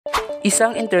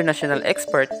Isang international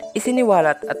expert,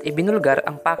 isiniwalat at ibinulgar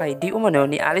ang pakay di umano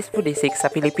ni Alice Vodisek sa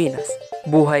Pilipinas.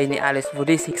 Buhay ni Alice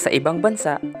Vodisek sa ibang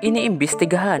bansa,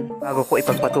 iniimbestigahan. Bago ko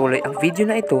ipagpatuloy ang video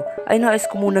na ito, ay nais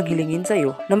ko munang hilingin sa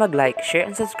iyo na mag-like, share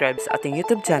and subscribe sa ating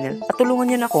YouTube channel at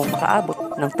tulungan niyo na akong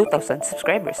makaabot ng 2,000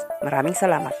 subscribers. Maraming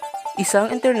salamat!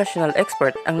 Isang international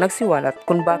expert ang nagsiwalat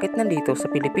kung bakit nandito sa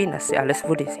Pilipinas si Alice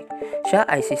Vodisek. Siya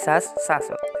ay si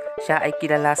Sasot. Siya ay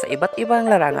kilala sa iba't ibang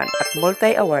larangan at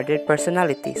multi-awarded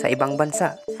personality sa ibang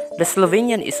bansa. The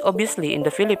Slovenian is obviously in the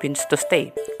Philippines to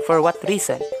stay. For what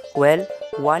reason? Well,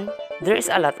 1. There is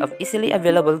a lot of easily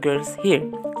available girls here.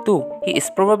 2. He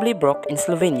is probably broke in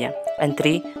Slovenia. And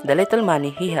 3. The little money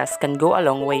he has can go a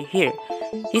long way here.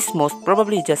 He's most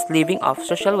probably just living off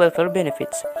social welfare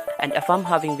benefits. And a farm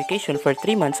having vacation for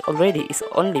 3 months already is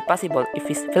only possible if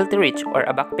he's filthy rich or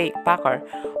a backpacker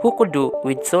who could do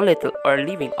with so little or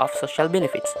living off social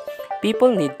benefits.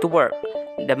 People need to work.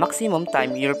 The maximum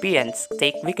time Europeans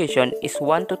take vacation is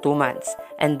 1 to 2 months,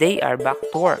 and they are back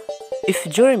to work. If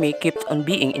Jeremy kept on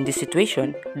being in this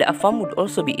situation, the AFAM would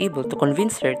also be able to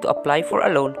convince her to apply for a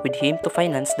loan with him to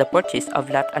finance the purchase of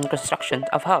lot and construction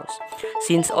of house.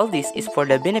 Since all this is for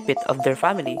the benefit of their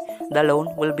family, the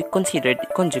loan will be considered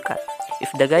conjugal.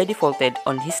 If the guy defaulted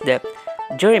on his debt,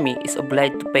 Jeremy is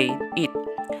obliged to pay it.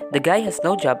 The guy has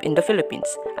no job in the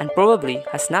Philippines and probably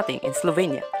has nothing in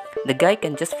Slovenia. The guy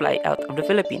can just fly out of the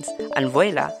Philippines and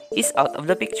voila, is out of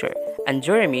the picture. And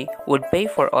Jeremy would pay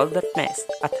for all that mess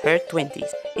at her 20s.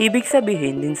 Ibig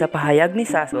sabihin din sa pahayag ni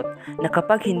Sasot na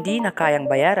kapag hindi na kayang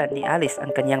bayaran ni Alice ang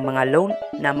kanyang mga loan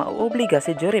na mauobliga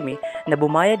si Jeremy na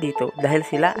bumayad dito dahil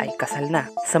sila ay kasal na.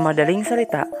 Sa madaling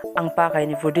salita, ang pakay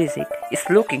ni Vodisek is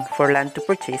looking for land to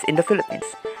purchase in the Philippines.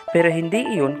 Pero hindi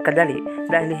iyon kadali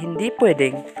dahil hindi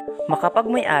pwedeng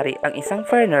makapagmay-ari ang isang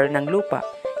foreigner ng lupa.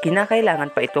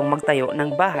 Kinakailangan pa itong magtayo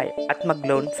ng bahay at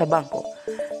mag-loan sa bangko.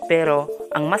 Pero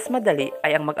ang mas madali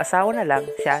ay ang mag-asawa na lang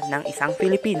siya ng isang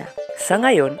Pilipina. Sa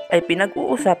ngayon ay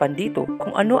pinag-uusapan dito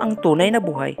kung ano ang tunay na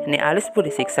buhay ni Alice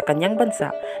Vodisek sa kanyang bansa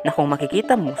na kung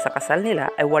makikita mo sa kasal nila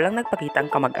ay walang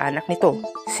nagpakitang kamag-anak nito.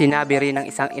 Sinabi rin ng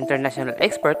isang international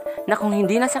expert na kung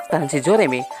hindi nasaktan si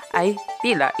Jeremy ay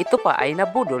tila ito pa ay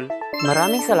nabudol.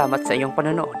 Maraming salamat sa iyong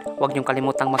panonood. Huwag niyong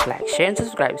kalimutang mag-like, share and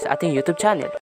subscribe sa ating YouTube channel.